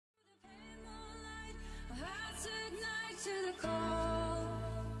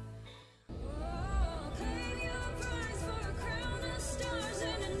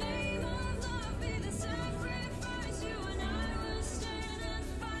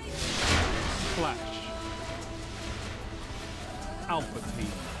Clash. Alpha Team.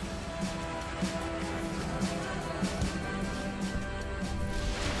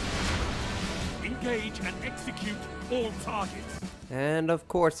 Engage and execute all targets. And of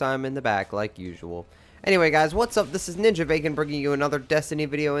course I'm in the back like usual. Anyway guys, what's up? This is Ninja Bacon bringing you another Destiny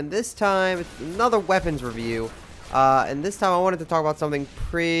video, and this time it's another weapons review. And this time I wanted to talk about something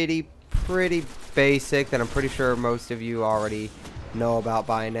pretty basic that I'm pretty sure most of you already know about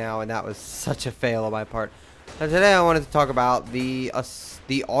by now, and that was such a fail on my part. Now today I wanted to talk about the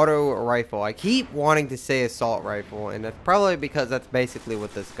auto rifle. I keep wanting to say assault rifle, and that's probably because that's basically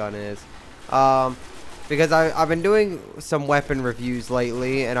what this gun is. Because I've been doing some weapon reviews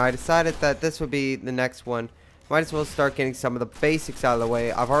lately, and I decided that this would be the next one. Might as well start getting some of the basics out of the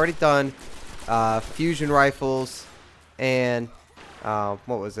way. I've already done fusion rifles and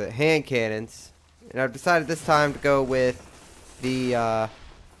what was it, hand cannons, and I've decided this time to go with the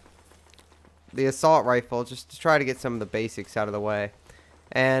assault rifle, just to try to get some of the basics out of the way.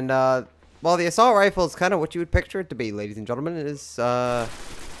 And well, the assault rifle is kind of what you would picture it to be, ladies and gentlemen. It is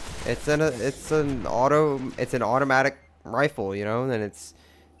it's an automatic rifle, you know, and it's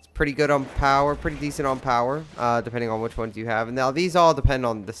pretty good on power, pretty decent on power, depending on which ones you have. And now these all depend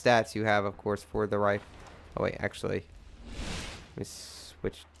on the stats you have, of course, for the rifle. Oh wait, actually, let me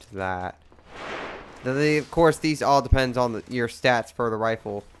switch to that. Of course, these all depends on your stats for the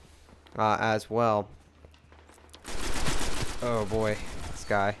rifle as well. Oh boy, this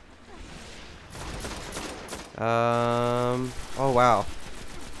guy. Oh wow.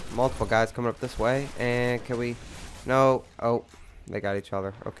 Multiple guys coming up this way, and can we? No. Oh, they got each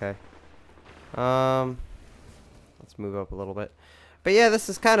other. Okay. Let's move up a little bit. But yeah, this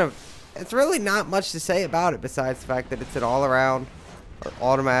is kind of. It's really not much to say about it besides the fact that it's an all-around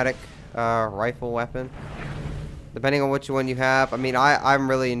automatic rifle weapon. Depending on which one you have. I mean, I'm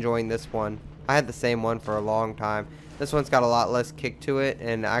really enjoying this one. I had the same one for a long time. This one's got a lot less kick to it,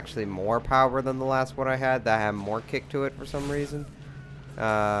 and actually more power than the last one I had. That had more kick to it for some reason.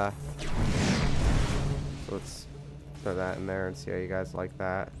 So let's throw that in there and see how you guys like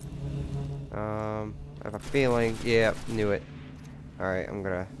that. I have a feeling, yeah, knew it. Alright, I'm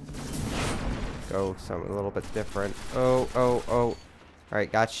gonna go something a little bit different. Oh.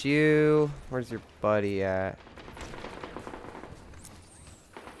 Alright, got you. Where's your buddy at?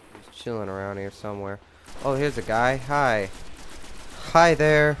 He's chilling around here somewhere. Oh, here's a guy. Hi. Hi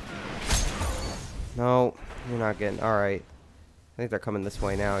there. No, you're not getting. Alright. I think they're coming this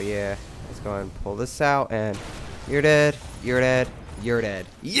way now. Yeah. Let's go ahead and pull this out, and you're dead. You're dead. You're dead.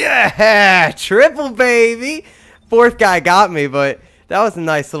 Yeah! Triple, baby! Fourth guy got me, but that was a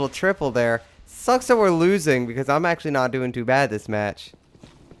nice little triple there. Sucks that we're losing because I'm actually not doing too bad this match.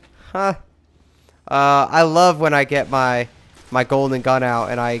 Huh. I love when I get my golden gun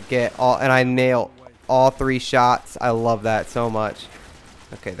out and I nail all 3 shots. I love that so much.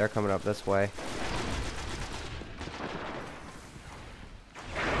 Okay, they're coming up this way.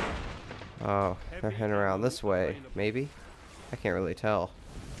 Oh, they're heading around this way, maybe? I can't really tell.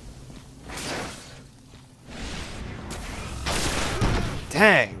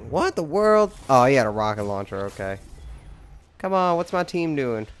 Dang, what the world? Oh, he had a rocket launcher, okay. Come on, what's my team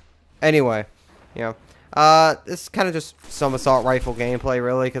doing? Anyway, you know, this is kind of just some assault rifle gameplay,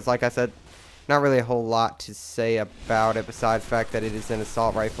 really, because like I said, not really a whole lot to say about it besides the fact that it is an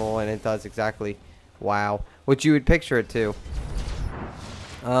assault rifle and it does exactly, wow, what you would picture it to.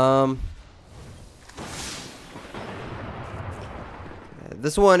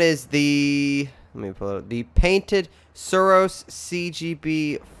 This one is the, let me pull it up, the painted Suros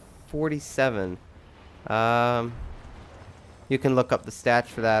CGB 47. You can look up the stats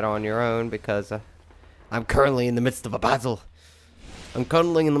for that on your own because I'm currently in the midst of a battle. I'm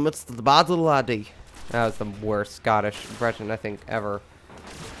currently in the midst of the battle, laddie. That was the worst Scottish impression I think ever.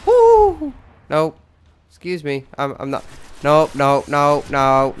 Woo! Nope. Excuse me. I'm not. Nope. No.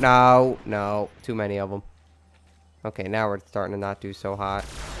 Too many of them. Okay, now we're starting to not do so hot.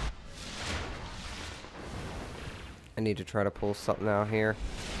 I need to try to pull something out here.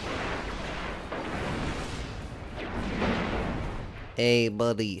 Hey,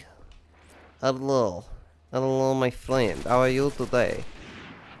 buddy. Hello, my friend. How are you today?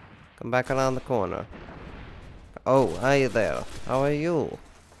 Come back around the corner. Oh, hi there. How are you?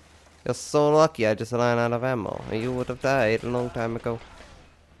 You're so lucky I just ran out of ammo. You would have died a long time ago.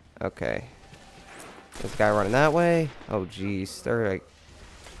 Okay. This guy running that way. Oh, jeez. They're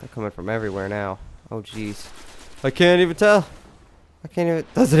coming from everywhere now. Oh, jeez. I can't even tell.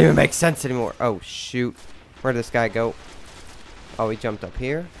 Doesn't even make sense anymore. Oh, shoot. Where did this guy go? Oh, he jumped up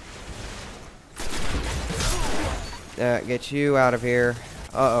here. Get you out of here.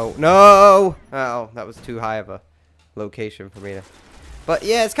 Uh-oh. No! Uh-oh. That was too high of a location for me to... But,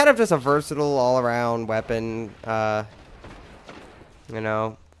 yeah, it's kind of just a versatile, all-around weapon. You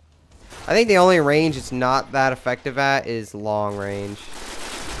know. I think the only range it's not that effective at is long range.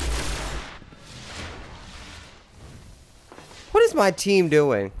 What is my team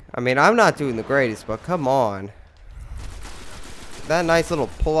doing? I mean, I'm not doing the greatest, but come on. That nice little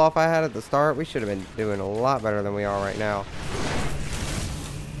pull-off I had at the start, we should have been doing a lot better than we are right now.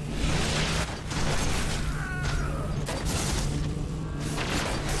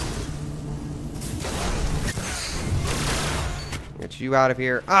 Get you out of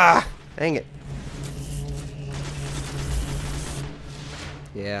here. Ah! Dang it.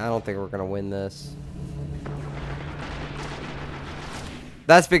 Yeah, I don't think we're gonna win this.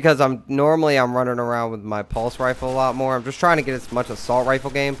 That's because normally I'm running around with my pulse rifle a lot more. I'm just trying to get as much assault rifle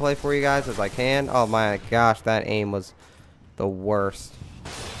gameplay for you guys as I can. Oh my gosh, that aim was the worst.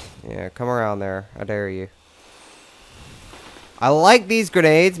 Yeah, come around there. I dare you. I like these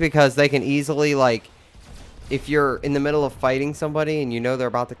grenades because they can easily, like, if you're in the middle of fighting somebody and you know they're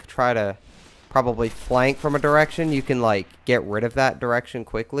about to try to probably flank from a direction, you can, like, get rid of that direction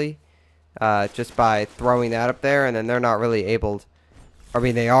quickly. Just by throwing that up there, and then they're not really able to... I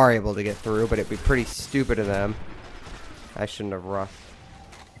mean, they are able to get through, but it'd be pretty stupid of them. I shouldn't have rushed.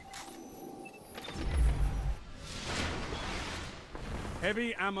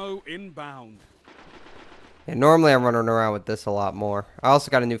 Heavy ammo inbound. Yeah, normally I'm running around with this a lot more. I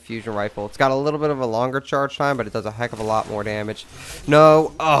also got a new fusion rifle. It's got a little bit of a longer charge time, but it does a heck of a lot more damage.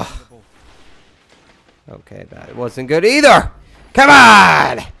 No. Ugh. Okay, that wasn't good either. Come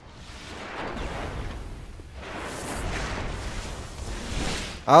on!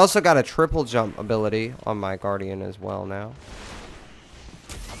 I also got a triple jump ability on my Guardian as well now.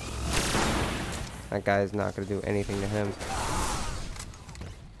 That guy is not going to do anything to him.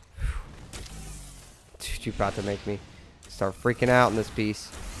 Dude, you're about to make me start freaking out in this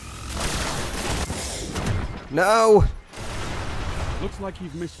piece. No! Looks like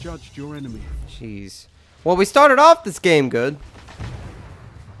you've misjudged your enemy. Jeez. Well, we started off this game good.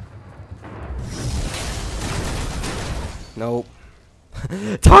 Nope.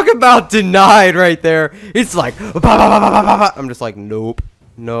 Talk about denied right there. It's like, bah, bah, bah, bah, bah, bah. I'm just like, nope.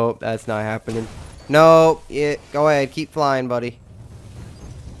 Nope, that's not happening. Nope. Yeah, go ahead. Keep flying, buddy.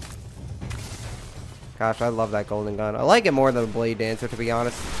 Gosh, I love that golden gun. I like it more than the blade dancer, to be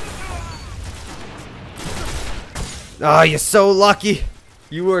honest. Oh, you're so lucky.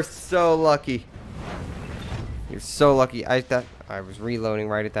 You were so lucky. You're so lucky. I was reloading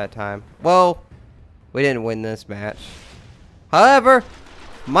right at that time. Well, we didn't win this match. However,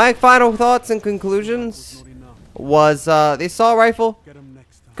 my final thoughts and conclusions was the assault rifle,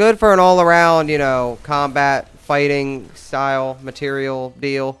 good for an all-around, you know, combat, fighting style, material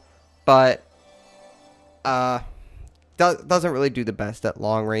deal, but doesn't really do the best at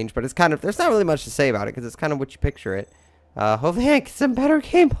long range, but it's kind of, there's not really much to say about it because it's kind of what you picture it. Hopefully I get some better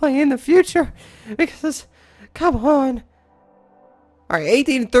gameplay in the future because, come on. Alright,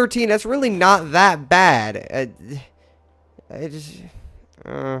 18 and 13, that's really not that bad.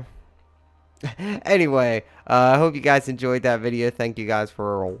 Anyway, I hope you guys enjoyed that video. Thank you guys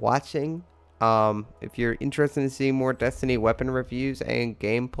for watching. If you're interested in seeing more Destiny weapon reviews and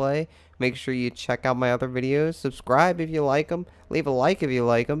gameplay, make sure you check out my other videos. Subscribe if you like them. Leave a like if you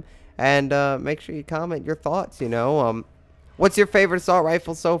like them. And make sure you comment your thoughts, you know. What's your favorite assault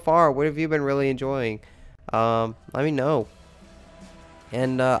rifle so far? What have you been really enjoying? Let me know.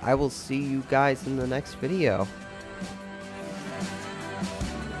 And I will see you guys in the next video.